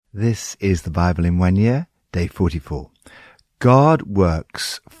This is the Bible in 1 year, day 44. God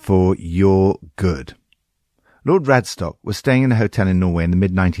works for your good. Lord Radstock was staying in a hotel in Norway in the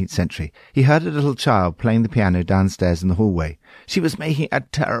mid-19th century. He heard a little child playing the piano downstairs in the hallway. She was making a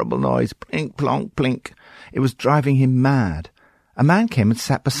terrible noise, plink, plonk, plink. It was driving him mad. A man came and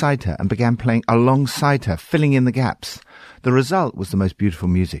sat beside her and began playing alongside her, filling in the gaps. The result was the most beautiful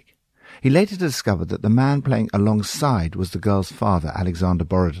music. He later discovered that the man playing alongside was the girl's father, Alexander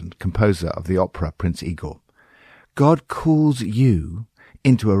Borodin, composer of the opera Prince Igor. God calls you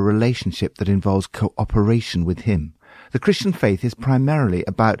into a relationship that involves cooperation with him. The Christian faith is primarily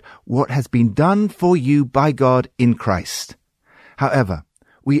about what has been done for you by God in Christ. However,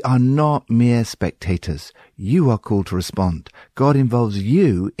 we are not mere spectators. You are called to respond. God involves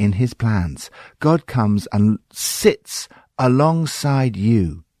you in his plans. God comes and sits alongside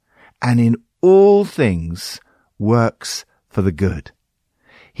you, and in all things works for the good.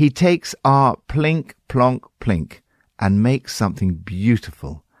 He takes our plink, plonk, plink and makes something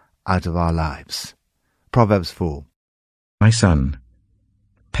beautiful out of our lives. Proverbs 4. My son,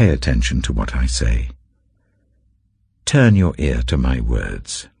 pay attention to what I say. Turn your ear to my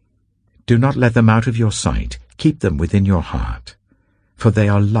words. Do not let them out of your sight. Keep them within your heart, for they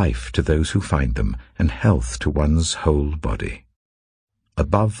are life to those who find them and health to one's whole body.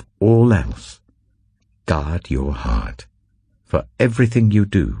 Above all else, guard your heart, for everything you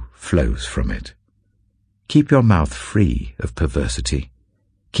do flows from it. Keep your mouth free of perversity.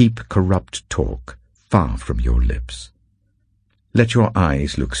 Keep corrupt talk far from your lips. Let your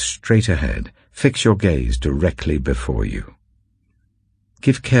eyes look straight ahead. Fix your gaze directly before you.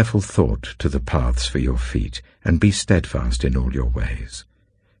 Give careful thought to the paths for your feet, and be steadfast in all your ways.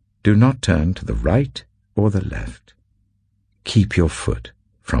 Do not turn to the right or the left. Keep your foot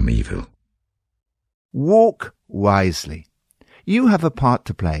from evil. Walk wisely. You have a part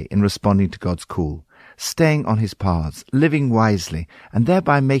to play in responding to God's call, staying on his paths, living wisely, and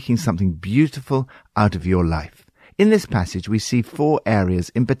thereby making something beautiful out of your life. In this passage, we see 4 areas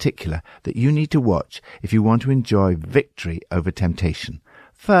in particular that you need to watch if you want to enjoy victory over temptation.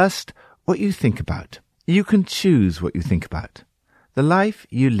 First, what you think about. You can choose what you think about. The life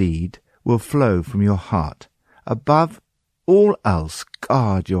you lead will flow from your heart. Above all else,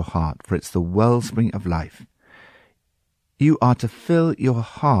 guard your heart, for it's the wellspring of life. You are to fill your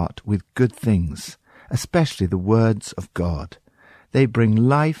heart with good things, especially the words of God. They bring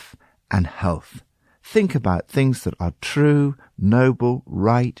life and health. Think about things that are true, noble,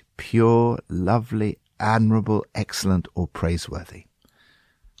 right, pure, lovely, admirable, excellent, or praiseworthy.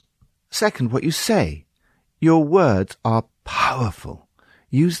 Second, what you say. Your words are powerful.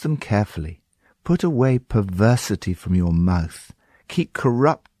 Use them carefully. Put away perversity from your mouth. Keep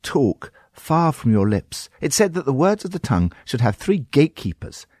corrupt talk far from your lips. It said that the words of the tongue should have 3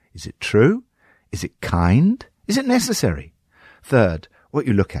 gatekeepers. Is it true? Is it kind? Is it necessary? Third, what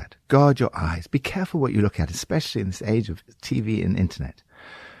you look at. Guard your eyes. Be careful what you look at, especially in this age of TV and internet.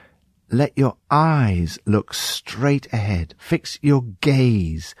 Let your eyes look straight ahead. Fix your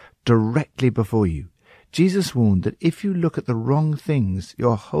gaze directly before you. Jesus warned that if you look at the wrong things,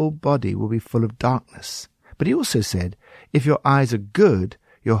 your whole body will be full of darkness. But he also said, if your eyes are good,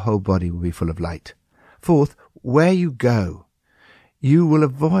 your whole body will be full of light. Fourth, where you go. You will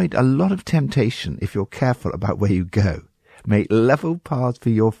avoid a lot of temptation if you're careful about where you go. Make level paths for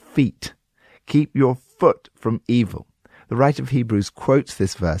your feet. Keep your foot from evil. The writer of Hebrews quotes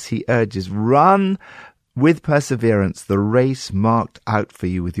this verse. He urges, run with perseverance the race marked out for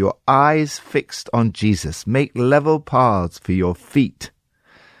you with your eyes fixed on Jesus. Make level paths for your feet.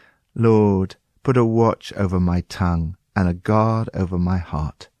 Lord, put a watch over my tongue and a guard over my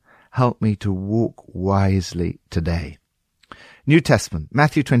heart. Help me to walk wisely today. New Testament,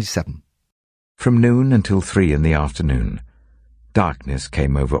 Matthew 27. From noon until 3 in the afternoon, darkness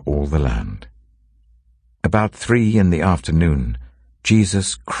came over all the land. About 3 in the afternoon,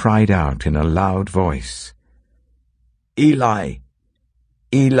 Jesus cried out in a loud voice, Eli,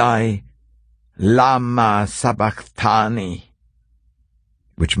 Eli, lama sabachthani,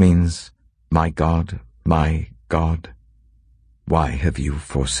 which means, my God, why have you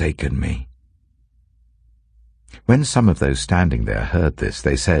forsaken me? When some of those standing there heard this,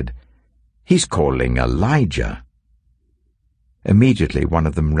 they said, He's calling Elijah. Immediately one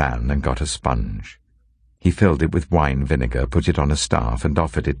of them ran and got a sponge. He filled it with wine vinegar, put it on a staff, and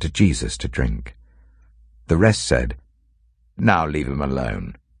offered it to Jesus to drink. The rest said, Now leave him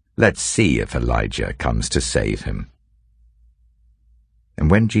alone. Let's see if Elijah comes to save him.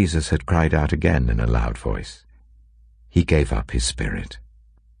 And when Jesus had cried out again in a loud voice, he gave up his spirit.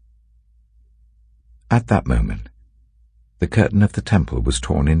 At that moment, the curtain of the temple was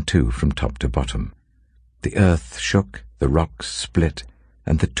torn in two from top to bottom. The earth shook, the rocks split,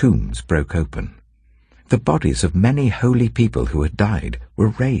 and the tombs broke open. The bodies of many holy people who had died were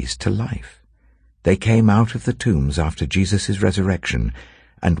raised to life. They came out of the tombs after Jesus' resurrection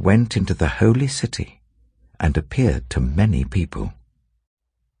and went into the holy city and appeared to many people.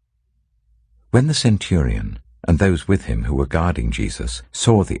 When the centurion and those with him who were guarding Jesus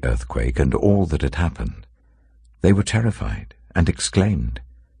saw the earthquake and all that had happened, they were terrified and exclaimed,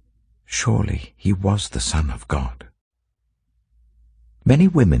 "Surely he was the Son of God." Many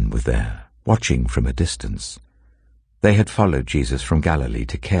women were there, watching from a distance. They had followed Jesus from Galilee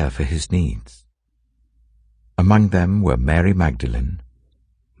to care for his needs. Among them were Mary Magdalene,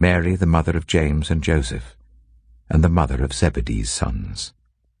 Mary the mother of James and Joseph, and the mother of Zebedee's sons.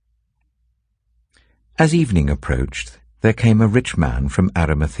 As evening approached, there came a rich man from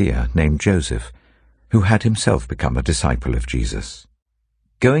Arimathea named Joseph, who had himself become a disciple of Jesus.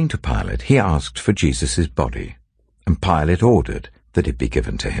 Going to Pilate, he asked for Jesus' body, and Pilate ordered that it be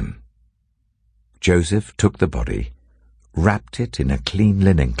given to him. Joseph took the body, wrapped it in a clean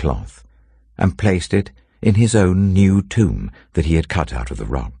linen cloth, and placed it in his own new tomb that he had cut out of the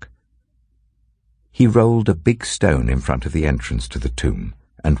rock. He rolled a big stone in front of the entrance to the tomb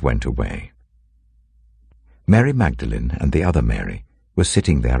and went away. Mary Magdalene and the other Mary were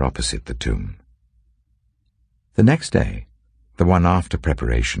sitting there opposite the tomb. The next day, the one after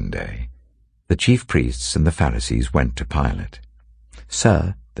Preparation Day, the chief priests and the Pharisees went to Pilate.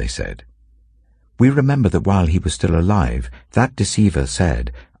 "Sir," they said, "we remember that while he was still alive, that deceiver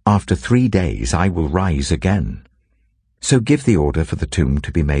said, 'After 3 days I will rise again.' So give the order for the tomb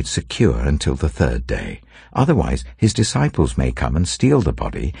to be made secure until the 3rd day. Otherwise his disciples may come and steal the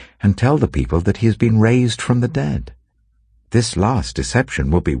body and tell the people that he has been raised from the dead. This last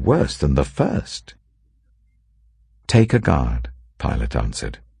deception will be worse than the first." "Take a guard," Pilate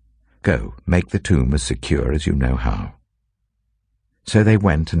answered. "Go, make the tomb as secure as you know how." So they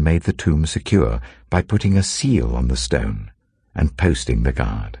went and made the tomb secure by putting a seal on the stone and posting the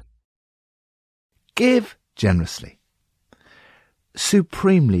guard. Give generously.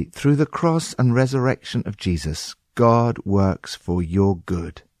 Supremely, through the cross and resurrection of Jesus, God works for your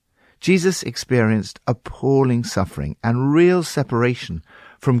good. Jesus experienced appalling suffering and real separation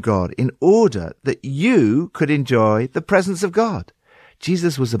from God in order that you could enjoy the presence of God.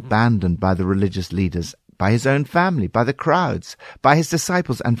 Jesus was abandoned by the religious leaders, by his own family, by the crowds, by his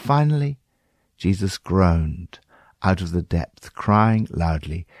disciples, and finally, Jesus groaned out of the depth, crying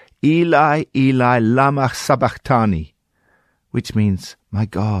loudly, "Eli, Eli, lama sabachthani," which means, my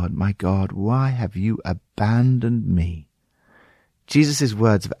God, why have you abandoned me?" Jesus'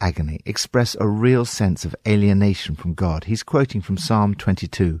 words of agony express a real sense of alienation from God. He's quoting from Psalm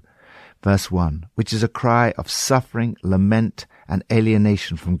 22, verse 1, which is a cry of suffering, lament, and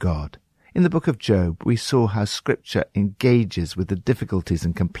alienation from God. In the book of Job, we saw how Scripture engages with the difficulties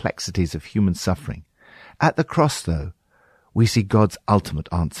and complexities of human suffering. At the cross, though, we see God's ultimate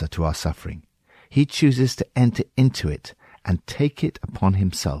answer to our suffering. He chooses to enter into it and take it upon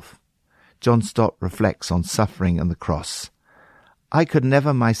himself. John Stott reflects on suffering and the cross. "I could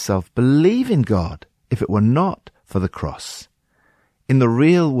never myself believe in God if it were not for the cross. In the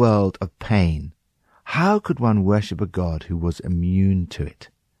real world of pain, how could one worship a God who was immune to it?"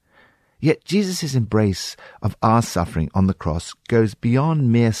 Yet Jesus' embrace of our suffering on the cross goes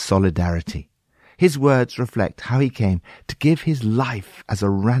beyond mere solidarity. His words reflect how he came to give his life as a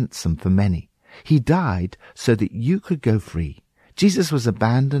ransom for many. He died so that you could go free. Jesus was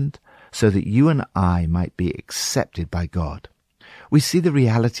abandoned so that you and I might be accepted by God. We see the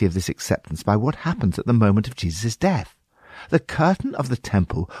reality of this acceptance by what happens at the moment of Jesus' death. The curtain of the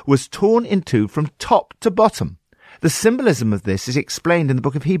temple was torn in two from top to bottom. The symbolism of this is explained in the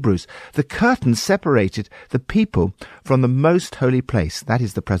book of Hebrews. The curtain separated the people from the most holy place, that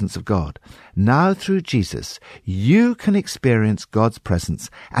is the presence of God. Now through Jesus, you can experience God's presence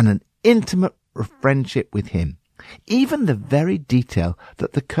and an intimate friendship with him. Even the very detail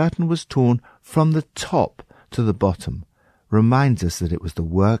that the curtain was torn from the top to the bottom reminds us that it was the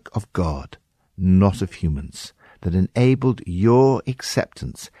work of God, not of humans, that enabled your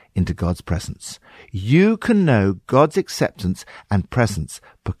acceptance into God's presence. You can know God's acceptance and presence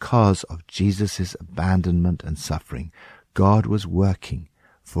because of Jesus' abandonment and suffering. God was working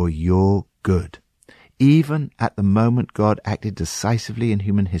for your good. Even at the moment God acted decisively in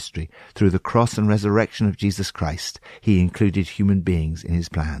human history, through the cross and resurrection of Jesus Christ, he included human beings in his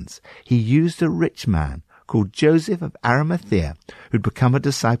plans. He used a rich man called Joseph of Arimathea, who'd become a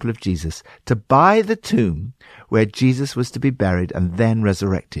disciple of Jesus, to buy the tomb where Jesus was to be buried and then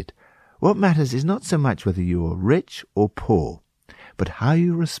resurrected. What matters is not so much whether you are rich or poor, but how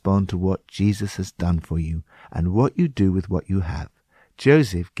you respond to what Jesus has done for you and what you do with what you have.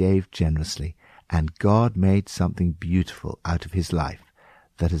 Joseph gave generously, and God made something beautiful out of his life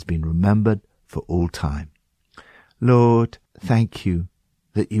that has been remembered for all time. Lord, thank you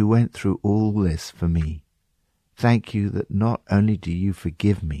that you went through all this for me. Thank you that not only do you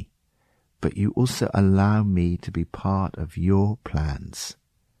forgive me, but you also allow me to be part of your plans.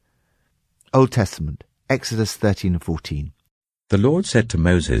 Old Testament, Exodus 13 and 14. The Lord said to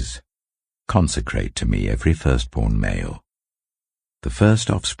Moses, "Consecrate to me every firstborn male. The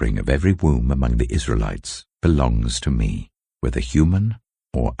first offspring of every womb among the Israelites belongs to me, whether human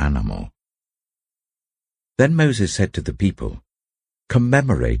or animal." Then Moses said to the people,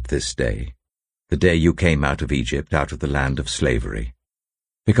 "Commemorate this day, the day you came out of Egypt, out of the land of slavery,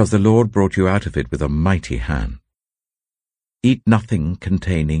 because the Lord brought you out of it with a mighty hand. Eat nothing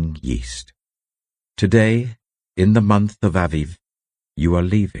containing yeast. Today, in the month of Aviv, you are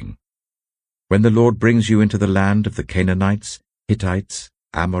leaving. When the Lord brings you into the land of the Canaanites, Hittites,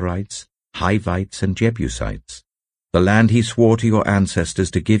 Amorites, Hivites, and Jebusites, the land he swore to your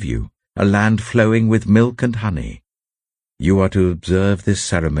ancestors to give you, a land flowing with milk and honey, you are to observe this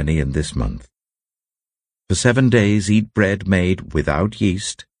ceremony in this month. For 7 days eat bread made without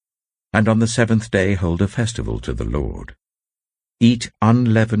yeast, and on the 7th day hold a festival to the Lord. Eat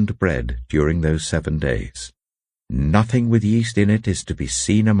unleavened bread during those 7 days. Nothing with yeast in it is to be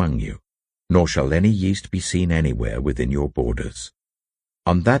seen among you, nor shall any yeast be seen anywhere within your borders.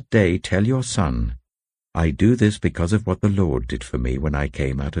 On that day tell your son, I do this because of what the Lord did for me when I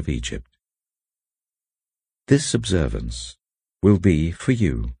came out of Egypt. This observance will be for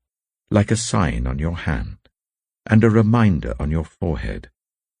you like a sign on your hand and a reminder on your forehead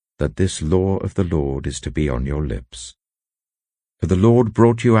that this law of the Lord is to be on your lips. For the Lord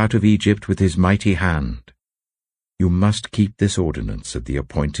brought you out of Egypt with his mighty hand. You must keep this ordinance at the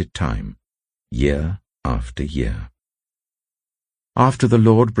appointed time, year after year. After the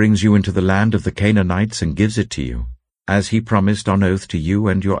Lord brings you into the land of the Canaanites and gives it to you, as he promised on oath to you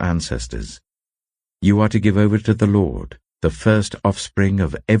and your ancestors, you are to give over to the Lord the first offspring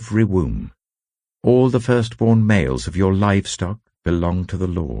of every womb. All the firstborn males of your livestock belong to the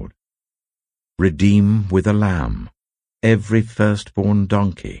Lord. Redeem with a lamb every firstborn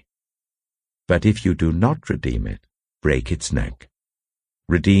donkey. But if you do not redeem it, break its neck.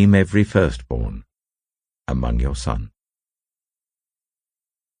 Redeem every firstborn among your sons.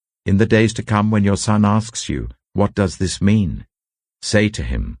 In the days to come, when your son asks you, what does this mean? Say to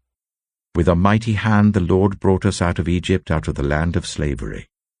him, with a mighty hand the Lord brought us out of Egypt, out of the land of slavery.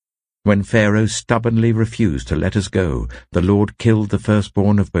 When Pharaoh stubbornly refused to let us go, the Lord killed the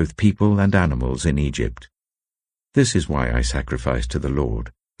firstborn of both people and animals in Egypt. This is why I sacrifice to the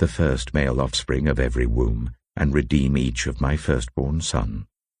Lord the first male offspring of every womb, and redeem each of my firstborn son.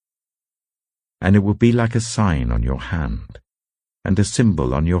 And it will be like a sign on your hand, and a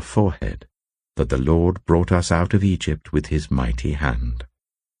symbol on your forehead, that the Lord brought us out of Egypt with his mighty hand."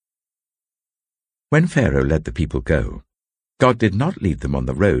 When Pharaoh let the people go, God did not lead them on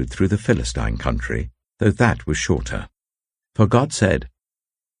the road through the Philistine country, though that was shorter. For God said,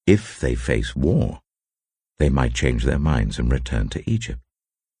 if they face war, they might change their minds and return to Egypt.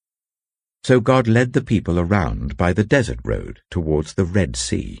 So God led the people around by the desert road towards the Red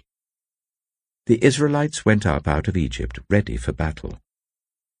Sea. The Israelites went up out of Egypt ready for battle.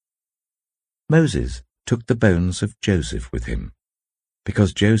 Moses took the bones of Joseph with him,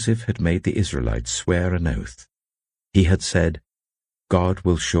 because Joseph had made the Israelites swear an oath. He had said, God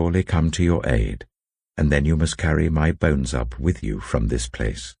will surely come to your aid, and then you must carry my bones up with you from this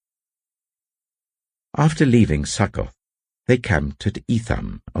place. After leaving Succoth, they camped at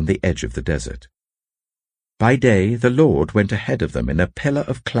Etham on the edge of the desert. By day the Lord went ahead of them in a pillar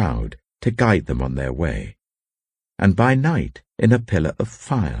of cloud to guide them on their way, and by night in a pillar of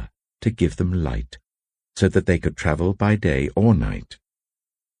fire to give them light, so that they could travel by day or night.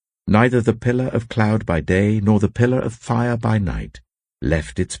 Neither the pillar of cloud by day nor the pillar of fire by night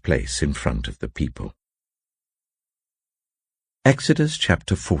left its place in front of the people. Exodus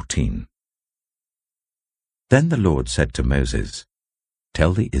chapter 14. Then the Lord said to Moses,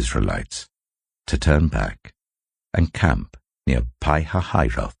 Tell the Israelites to turn back and camp near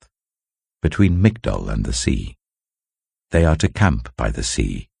Pi-hahiroth, between Migdol and the sea. They are to camp by the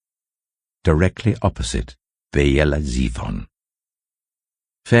sea, directly opposite Baal-zephon.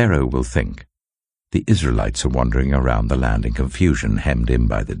 Pharaoh will think, the Israelites are wandering around the land in confusion, hemmed in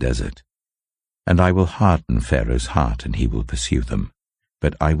by the desert. And I will harden Pharaoh's heart, and he will pursue them.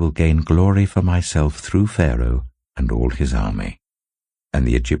 But I will gain glory for myself through Pharaoh and all his army. and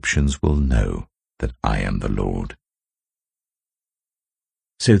the Egyptians will know that I am the Lord."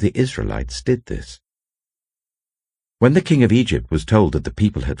 So the Israelites did this. When the king of Egypt was told that the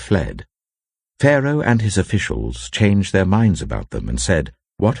people had fled, Pharaoh and his officials changed their minds about them and said,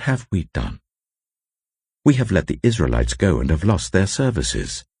 "What have we done? We have let the Israelites go and have lost their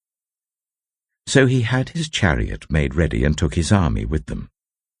services." So he had his chariot made ready and took his army with them.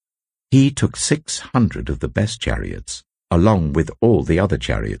 He took 600 of the best chariots, along with all the other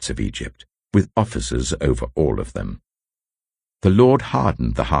chariots of Egypt, with officers over all of them. The Lord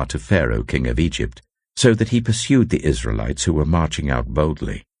hardened the heart of Pharaoh, king of Egypt, so that he pursued the Israelites who were marching out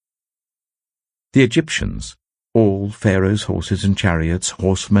boldly. The Egyptians, all Pharaoh's horses and chariots,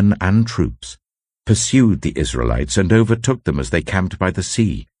 horsemen and troops, pursued the Israelites and overtook them as they camped by the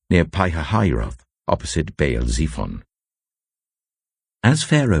sea near Pi-hahiroth, opposite Baal-zephon. As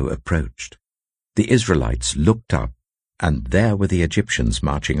Pharaoh approached, the Israelites looked up, and there were the Egyptians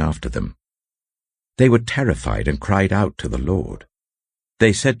marching after them. They were terrified and cried out to the Lord.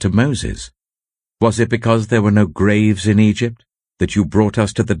 They said to Moses, "Was it because there were no graves in Egypt that you brought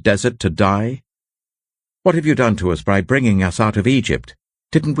us to the desert to die? What have you done to us by bringing us out of Egypt?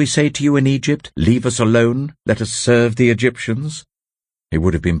 Didn't we say to you in Egypt, 'Leave us alone, let us serve the Egyptians'? It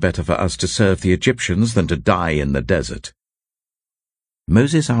would have been better for us to serve the Egyptians than to die in the desert."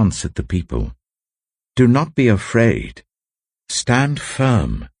 Moses answered the people, "Do not be afraid. Stand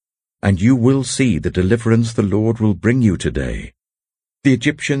firm, and you will see the deliverance the Lord will bring you today. The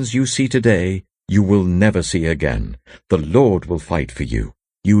Egyptians you see today, you will never see again. The Lord will fight for you.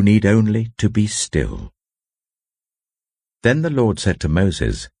 You need only to be still." Then the Lord said to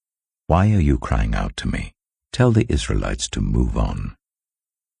Moses, "Why are you crying out to me? Tell the Israelites to move on.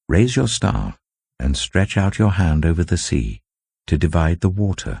 Raise your staff and stretch out your hand over the sea to divide the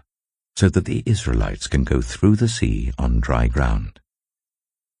water, so that the Israelites can go through the sea on dry ground.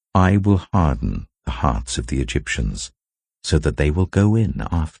 I will harden the hearts of the Egyptians, so that they will go in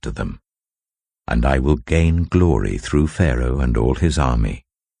after them. And I will gain glory through Pharaoh and all his army,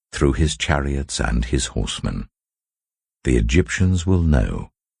 through his chariots and his horsemen. The Egyptians will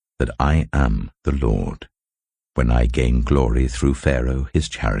know that I am the Lord, when I gain glory through Pharaoh, his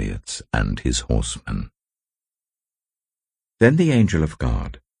chariots, and his horsemen." Then the angel of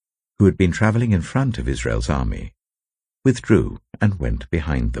God, who had been traveling in front of Israel's army, withdrew and went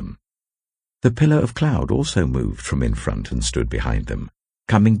behind them. The pillar of cloud also moved from in front and stood behind them,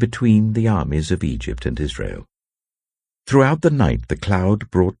 coming between the armies of Egypt and Israel. Throughout the night the cloud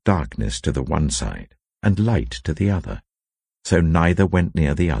brought darkness to the one side and light to the other, so neither went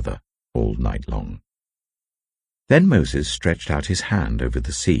near the other all night long. Then Moses stretched out his hand over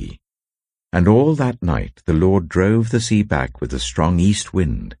the sea, and all that night the Lord drove the sea back with a strong east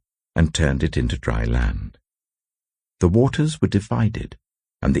wind and turned it into dry land. The waters were divided,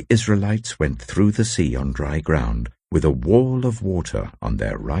 and the Israelites went through the sea on dry ground, with a wall of water on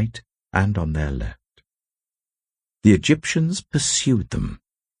their right and on their left. The Egyptians pursued them,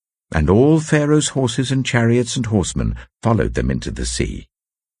 and all Pharaoh's horses and chariots and horsemen followed them into the sea.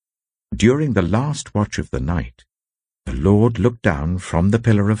 During the last watch of the night, the Lord looked down from the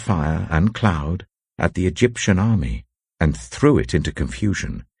pillar of fire and cloud at the Egyptian army and threw it into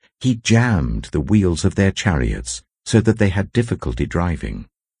confusion. He jammed the wheels of their chariots so that they had difficulty driving.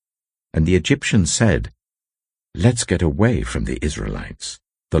 And the Egyptians said, "Let's get away from the Israelites.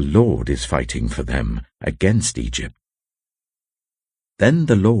 The Lord is fighting for them against Egypt." Then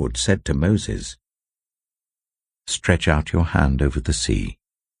the Lord said to Moses, "Stretch out your hand over the sea,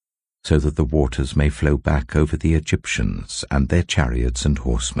 so that the waters may flow back over the Egyptians and their chariots and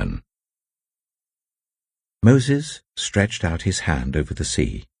horsemen." Moses stretched out his hand over the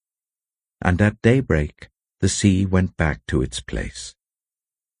sea, and at daybreak the sea went back to its place.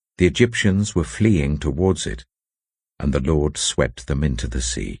 The Egyptians were fleeing towards it, and the Lord swept them into the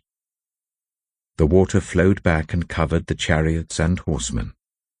sea. The water flowed back and covered the chariots and horsemen,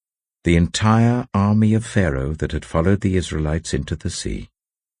 the entire army of Pharaoh that had followed the Israelites into the sea.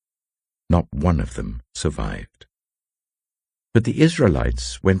 Not one of them survived. But the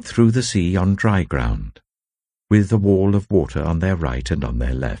Israelites went through the sea on dry ground, with a wall of water on their right and on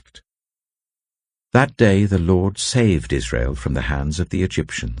their left. That day the Lord saved Israel from the hands of the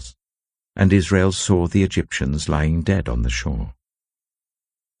Egyptians, and Israel saw the Egyptians lying dead on the shore.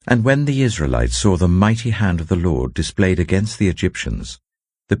 And when the Israelites saw the mighty hand of the Lord displayed against the Egyptians,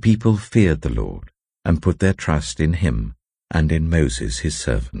 the people feared the Lord and put their trust in him and in Moses his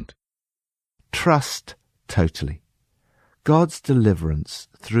servant. Trust totally. God's deliverance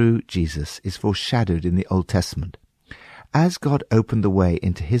through Jesus is foreshadowed in the Old Testament. As God opened the way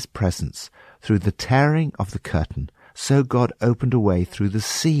into his presence through the tearing of the curtain So God opened a way through the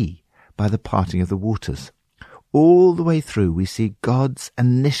sea by the parting of the waters. All the way through we see God's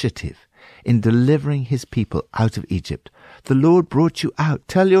initiative in delivering his people out of Egypt. The Lord brought you out.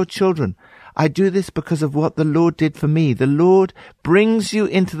 Tell your children, I do this because of what the Lord did for me. The Lord brings you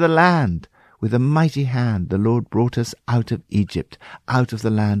into the land. With a mighty hand, the Lord brought us out of Egypt, out of the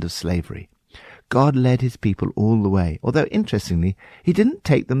land of slavery. God led his people all the way, although interestingly, he didn't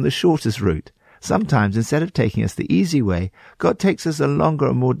take them the shortest route. Sometimes, instead of taking us the easy way, God takes us a longer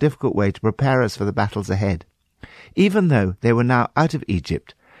and more difficult way to prepare us for the battles ahead. Even though they were now out of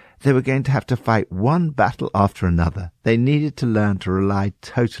Egypt, they were going to have to fight one battle after another. They needed to learn to rely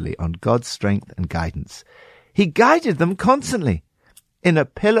totally on God's strength and guidance. He guided them constantly, in a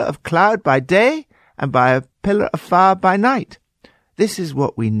pillar of cloud by day and by a pillar of fire by night. This is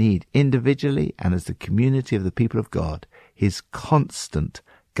what we need individually and as the community of the people of God, his constant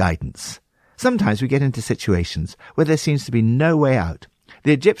guidance. Sometimes we get into situations where there seems to be no way out.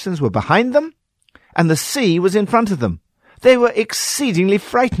 The Egyptians were behind them, and the sea was in front of them. They were exceedingly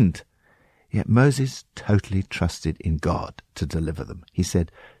frightened. Yet Moses totally trusted in God to deliver them. He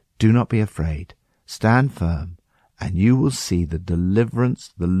said, "Do not be afraid. Stand firm, and you will see the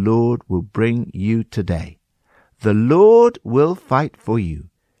deliverance the Lord will bring you today. The Lord will fight for you.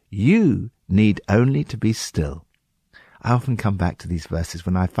 You need only to be still." I often come back to these verses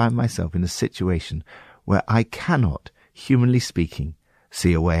when I find myself in a situation where I cannot, humanly speaking,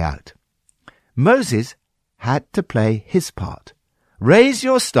 see a way out. Moses had to play his part. Raise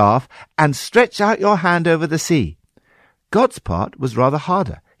your staff and stretch out your hand over the sea. God's part was rather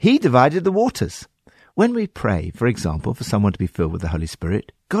harder. He divided the waters. When we pray, for example, for someone to be filled with the Holy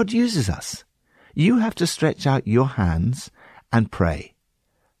Spirit, God uses us. You have to stretch out your hands and pray.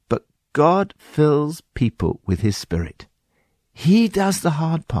 But God fills people with his Spirit. He does the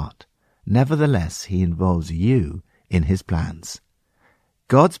hard part. Nevertheless, he involves you in his plans.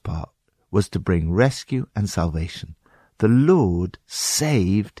 God's part was to bring rescue and salvation. The Lord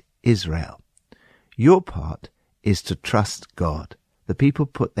saved Israel. Your part is to trust God. The people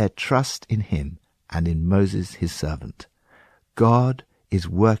put their trust in him and in Moses, his servant. God is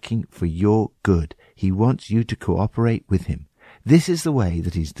working for your good. He wants you to cooperate with him. This is the way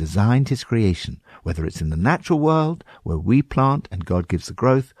that he's designed his creation, whether it's in the natural world, where we plant and God gives the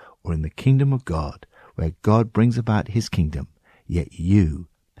growth, or in the kingdom of God, where God brings about his kingdom, yet you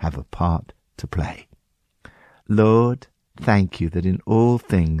have a part to play. Lord, thank you that in all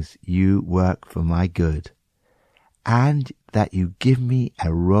things you work for my good, and that you give me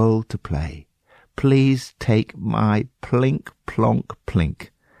a role to play. Please take my plink, plonk, plink,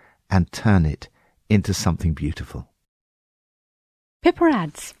 and turn it into something beautiful. Pippa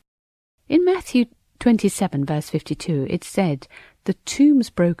adds, in Matthew 27 verse 52, it said, "The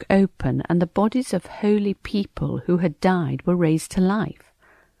tombs broke open and the bodies of holy people who had died were raised to life."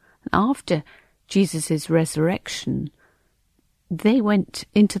 And after Jesus' resurrection, they went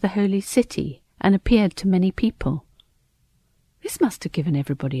into the holy city and appeared to many people. This must have given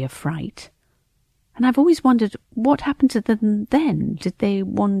everybody a fright. And I've always wondered what happened to them then. Did they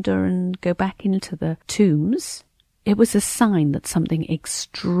wander and go back into the tombs? It was a sign that something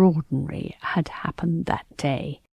extraordinary had happened that day.